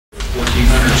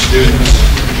100 students.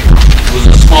 It was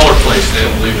a smaller place then,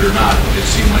 believe it or not. It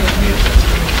seemed like to me at that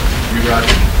time. You,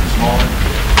 Roger? Smaller?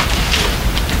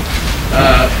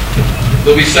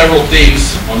 There'll be several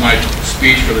themes on my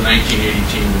speech for the 1980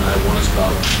 team tonight. One is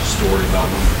about a story about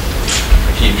when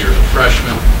I came here as a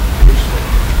freshman.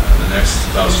 The next is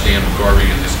about Stan McGarvey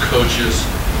and his coaches.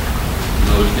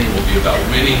 Another theme will be about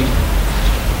winning.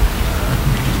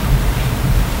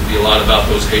 There'll be a lot about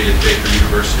those hated Baker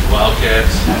University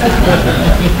Wildcats.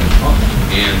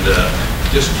 And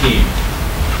just team.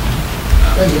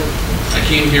 I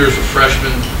came here as a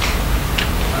freshman.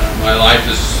 My life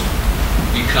has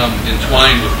become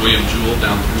entwined with William Jewell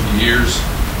down through the years.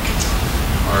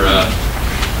 Our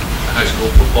high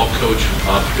school football coach was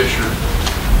Bob Fisher,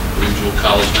 William Jewell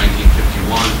College,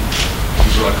 1951.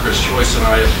 He brought Chris Joyce and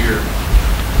I up here.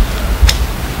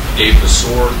 Dave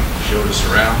Besore showed us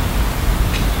around.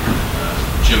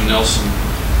 Jim Nelson,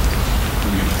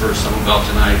 who you've heard some about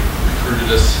tonight,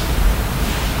 recruited us.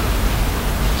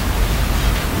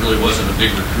 It really wasn't a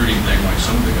big recruiting thing like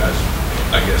some of the guys,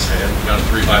 I guess, had. We got a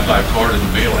 3x5 card in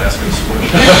the mail asking us for it.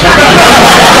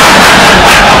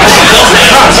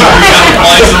 So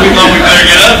we thought we better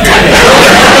get up here.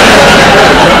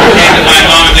 Came to my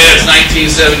mom and dad's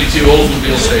 1972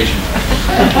 Oldsmobile station.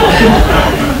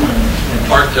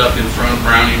 Parked up in front of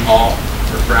Browning Hall,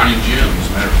 or Browning Gym, as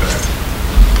a matter of fact.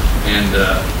 And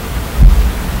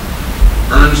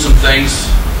earned some things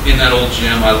in that old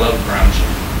gym. I love Brown Gym.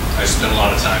 I spent a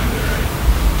lot of time there.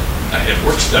 I had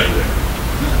work study there.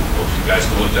 I don't know if you guys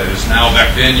know what that is now.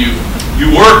 Back then, you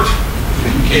worked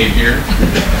when you came here,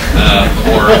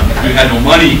 or you had no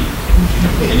money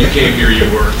and you came here, you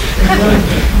worked.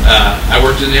 I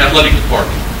worked in the athletic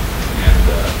department, and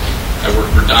I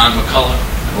worked for Don McCullough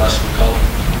and Les McCullough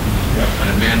and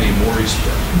a man named Maurice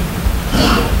Bell.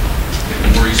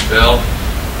 And Maurice Bell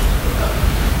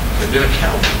had been a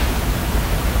cowboy,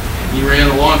 and he ran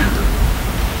a laundry room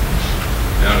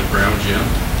down at Brown Gym.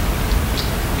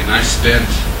 And I spent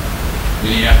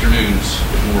many afternoons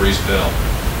with Maurice Bell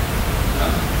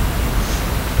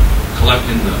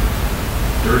collecting the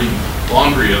dirty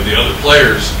laundry of the other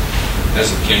players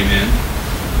as it came in.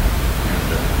 And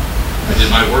I did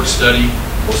my work study.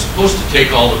 I was supposed to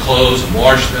take all the clothes and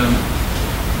wash them,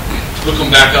 hook them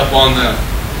back up on the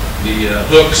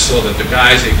hooks so that the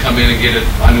guys, they'd come in and get it.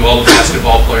 I knew all the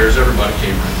basketball players, everybody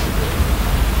came right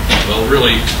through. Well,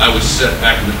 really, I was set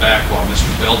back in the back while Mr.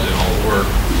 Bell did all the work,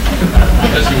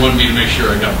 because he wanted me to make sure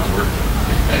I got my work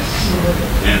done.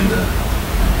 And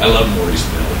I love Maurice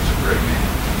Bell. He's a great man.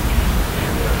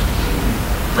 And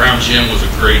Brown Gym was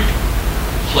a great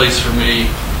place for me.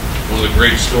 One of the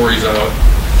great stories out.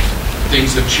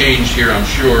 Things have changed here, I'm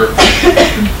sure.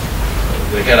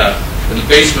 They had in the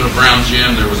basement of Brown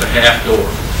Gym, there was a half door.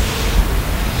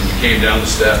 And you came down the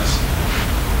steps,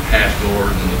 half door,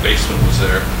 and the basement was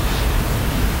there.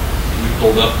 We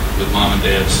pulled up with Mom and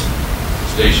Dad's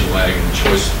station wagon, and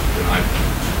Choice and I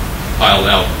piled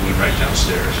out and went right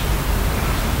downstairs.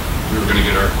 We were going to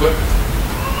get our equipment.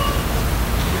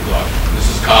 We thought, this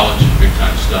is college, big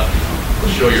time stuff.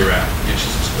 We'll show you around, get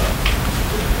you some stuff.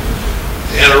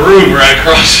 They had a room right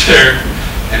across there,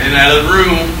 and in that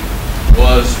room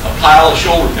was a pile of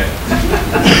shoulder pads.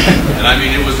 And I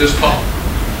mean, it was this tall.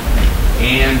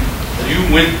 And you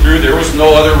went through, there was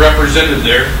no other representative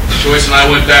there. Joyce and I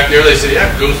went back there. They said, yeah,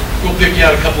 go pick you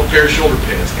out a couple of pair of shoulder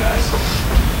pads, guys.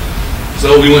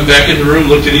 So we went back in the room,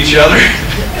 looked at each other,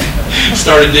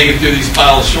 started digging through these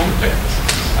piles of shoulder pads.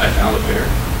 I found a pair,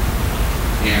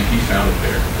 and he found a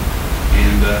pair.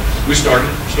 And we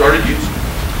started using them.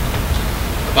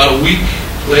 About a week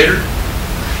later,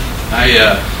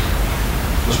 I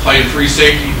was playing free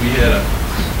safety. We had a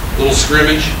little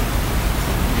scrimmage,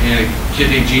 and a kid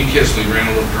named Gene Kisley ran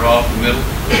a little draw up the middle.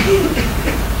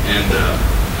 And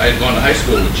I had gone to high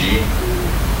school with Gene,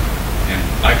 and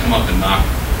I come up and knocked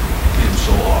him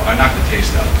so hard. I knocked the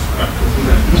taste out of his mouth.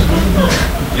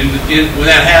 When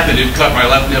that happened, it cut my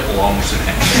left nipple almost in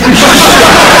half.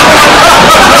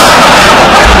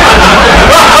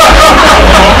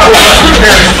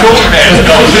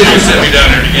 You sent me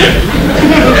down there to get it.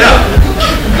 Yeah.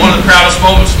 One of the proudest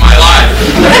moments of my life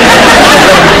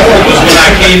was when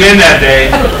I came in that day.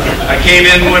 I came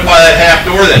in and went by that half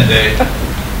door that day.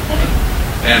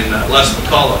 And Les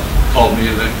McCullough called me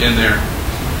in there.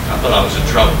 I thought I was in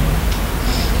trouble.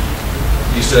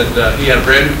 He said he had a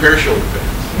brand new pair of shoulder pads.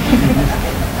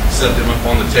 Set them up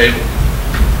on the table.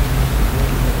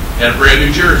 Had a brand new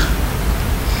jersey.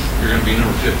 You're going to be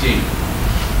number 15.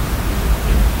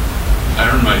 I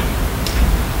earned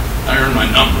my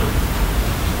number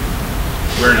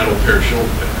wearing that old pair of shoulder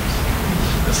pads.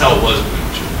 That's how it was at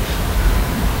William Jewell.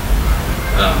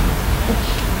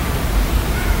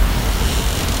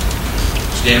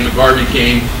 Stan McGarvey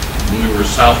came when we were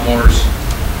sophomores,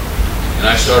 and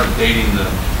I started dating the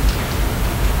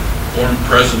former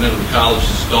president of the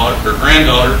college's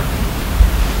granddaughter,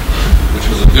 which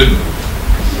was a good move.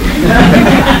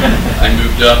 I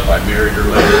moved up, I married her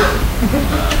later.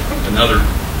 Another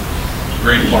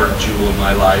great part jewel of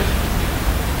my life.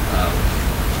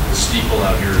 The steeple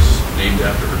out here is named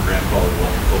after her grandfather,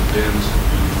 Walter Pope Benz.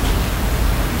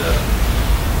 And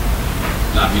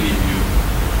not many of you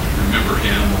remember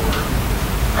him or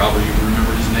probably even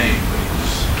remember his name, but he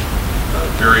was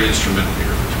very instrumental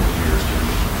here for 20 years during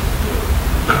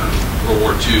World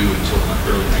War II until the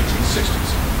early 1960s.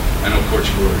 I know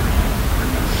Portugal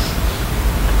remembers.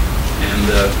 And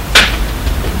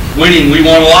winning, we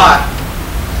won a lot.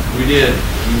 We did.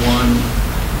 We won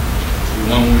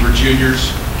when we were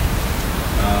juniors.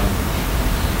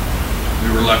 We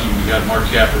were lucky. We got Mark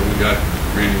Capper, we got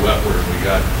Randy Wepler, we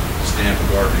got Stan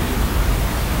McGarvey.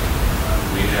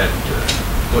 We had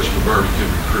Coach McGarvey could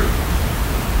recruit,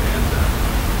 and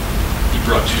he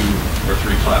brought 2 or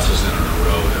 3 classes in a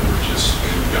row that were just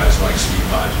guys like Steve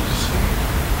Hodges,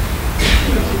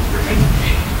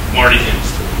 Marty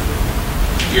Henston,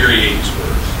 Gary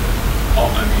Ainsworth.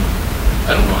 I mean,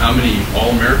 I don't know how many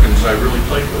All-Americans I really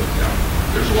played with now.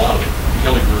 There's a lot of them.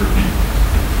 Kelly Brewer.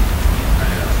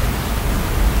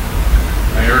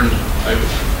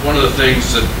 One of the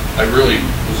things that I really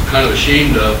was kind of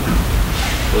ashamed of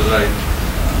was I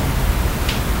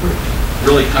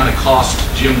really kind of cost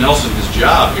Jim Nelson his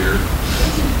job here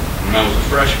when I was a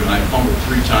freshman. I fumbled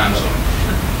 3 times on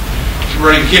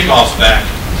running kickoffs back,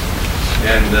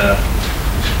 and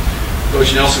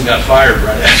Coach Nelson got fired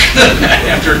right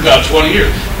after about 20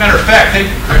 years. Matter of fact, thank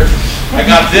you, Chris. I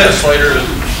got this later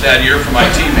that year from my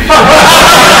teammates.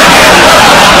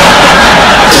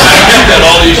 I kept that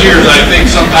all these years. I think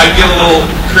I get a little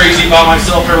crazy about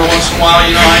myself every once in a while.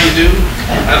 You know how you do?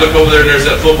 I look over there and there's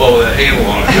that football with that handle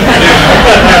on it.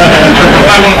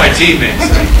 By one of my teammates.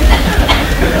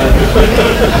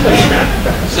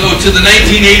 So to the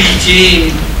 1980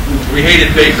 team, we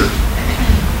hated Baker.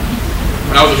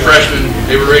 When I was a freshman,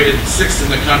 they were rated 6th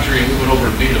in the country, and we went over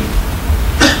and beat them.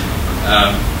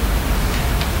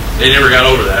 They never got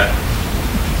over that.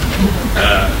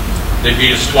 They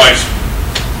beat us twice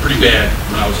pretty bad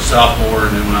when I was a sophomore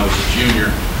and then when I was a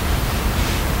junior.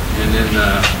 And then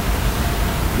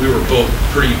we were both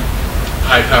pretty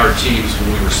high-powered teams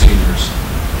when we were seniors.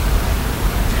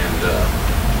 And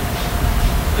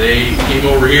they came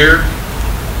over here,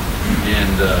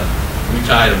 and we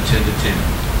tied them 10-10.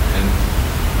 And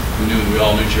we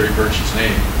all knew Jerry Birch's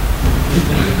name,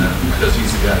 and, because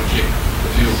he's the guy who kicked the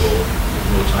field goal with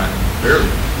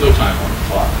no time on the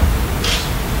clock.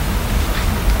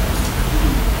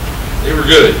 They were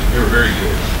good. They were very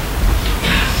good.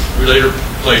 We later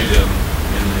played them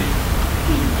in the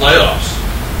playoffs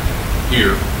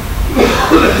here,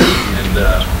 and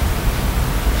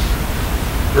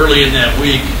early in that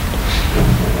week,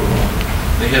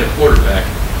 they had a quarterback.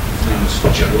 His name was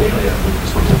Chuck.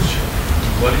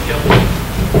 What did Kelly?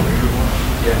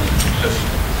 Yeah.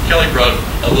 Kelly brought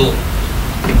a little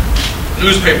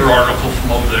newspaper article from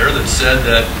over there that said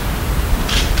that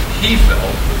the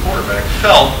quarterback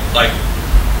felt like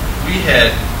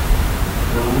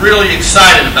were really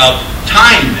excited about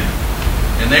tying them,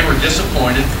 and they were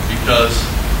disappointed because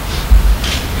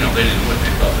they didn't win.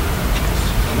 They thought they were going to lose,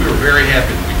 and we were very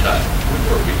happy that we tied.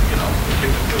 We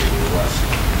kicked them pretty good last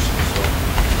year. So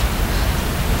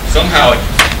somehow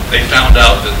they found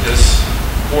out that this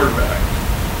quarterback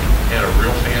had a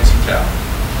real fancy towel.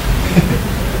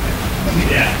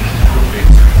 Yeah.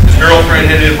 His girlfriend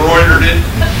had embroidered it.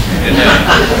 It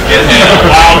had a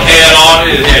wildcat on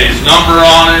it. It had his number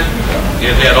on it.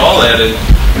 It had all that. And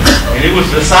it was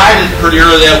decided pretty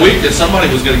early that week that somebody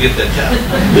was going to get that towel.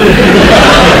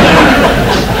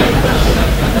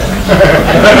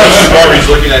 Barbie's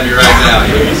looking at me right now.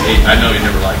 I know he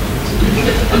never liked it.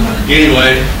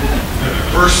 Anyway,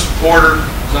 first quarter,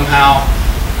 somehow,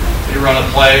 they run a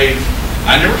play.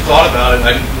 I never thought about it.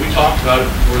 We talked about it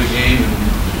before the game, and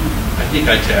I think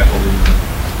I tackled him.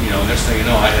 Next thing you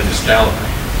know, I had this towel in my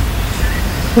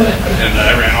hand. And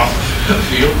I ran off the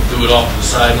field, threw it off to the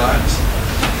sidelines.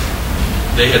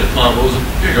 They had to punt.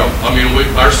 Here you go.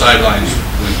 Our sidelines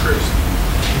went crazy.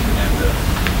 And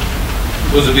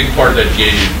it was a big part of that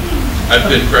game. I've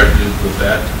been credited with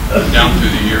that down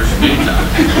through the years many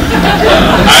times.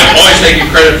 I've always taken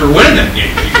credit for winning that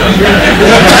game because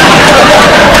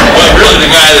but really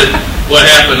the guy what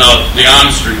happened on the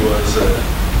on-street was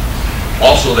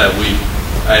also that week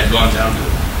I had gone down to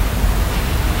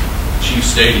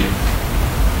Chiefs Stadium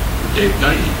for Dave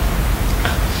Cunningham.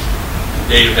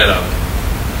 Dave had a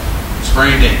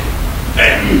sprained ankle.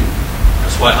 Bam.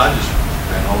 That's why Hodges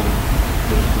ran all we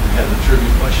had the trivia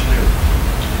question there.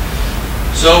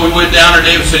 So we went down there.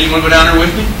 David said, "You want to go down there with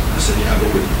me?" I said, "Yeah, I'll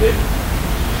go with you, Dave."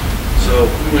 So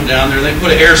we went down there and they put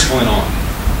an air splint on.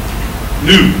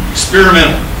 New,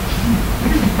 experimental.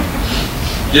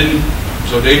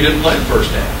 So Dave didn't play the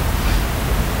first half.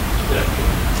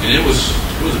 And it was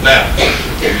a battle.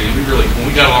 I mean, when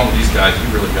we got along with these guys, we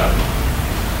really got along.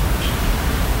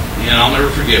 And I'll never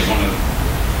forget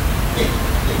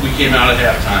we came out at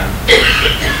halftime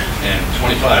and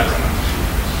 25 run out.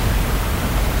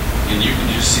 And you can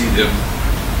just see them.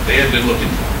 They had been looking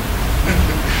for him.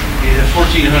 He had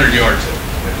 1,400 yards there.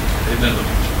 They've been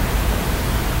looking for him.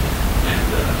 And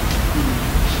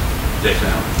they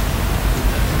found him.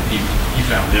 He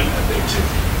found them that day too.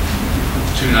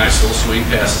 Two nice little swing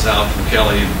passes out from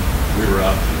Kelly, and we were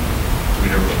up, and we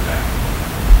never looked back.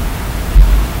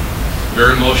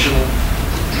 Very emotional.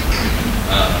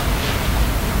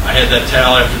 I had that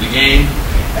towel after the game,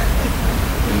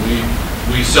 and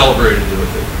we celebrated it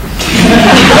with it.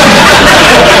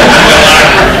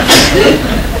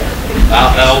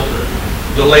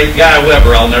 The late Guy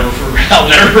Weber, I'll never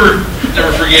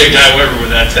forget Guy Weber with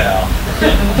that towel.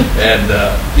 And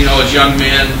as young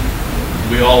men,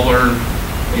 we all learned,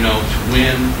 to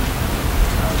win,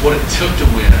 what it took to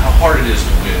win, how hard it is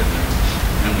to win,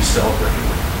 and we celebrated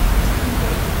it.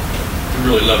 We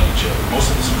really loved each other.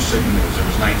 Most of us were Sigma News. There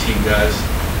was 19 guys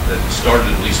that started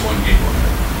at least one game on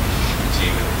that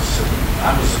team.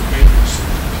 I was a great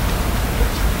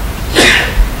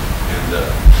and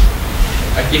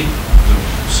I think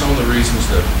some of the reasons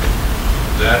that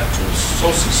was so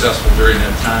successful during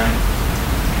that time,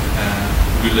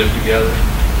 we lived together.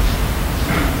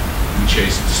 We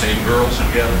chased the same girls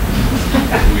together.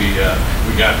 We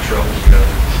got in trouble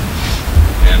together,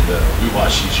 and we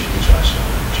watched each other.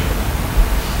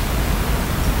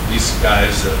 These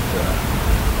guys that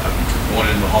I'm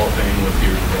going in the Hall of Fame with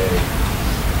here today,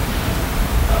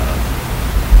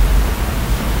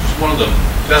 it's one of the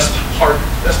best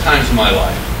times of my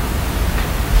life.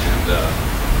 And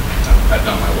I've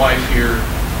done my wife here.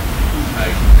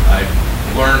 I've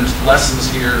learned lessons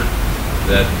here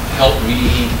that help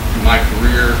me in my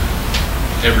career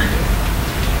every day.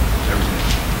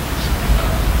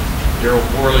 Daryl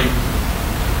Corley,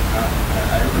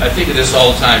 I think of this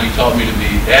all the time. He taught me to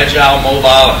be agile,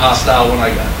 mobile, and hostile when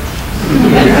I got there.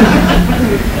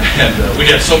 And we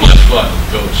had so much fun,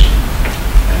 Coach.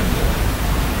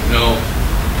 And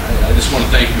I just want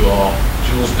to thank you all.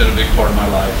 Jewel's been a big part of my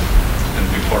life and a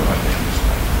big part of my family's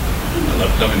life. I love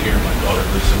coming here. My daughter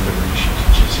lives in Liberty. She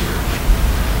teaches here.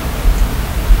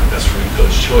 My best friend,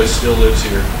 Coach Choi, still lives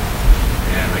here.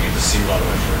 And I get to see a lot of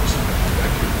my friends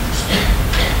back here. So I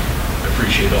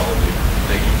appreciate all of you.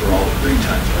 Thank you for all the great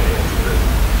times I had here.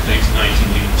 Thanks,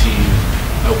 1980 team.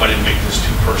 I hope I didn't make this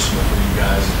too personal for you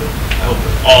guys, but I hope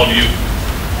that all of you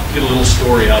get a little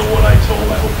story out of what I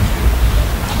told. I hope you do.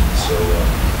 So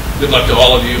good luck to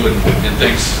all of you, and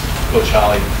thanks, Coach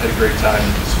Holly. Had a great time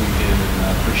this weekend, and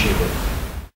I appreciate it.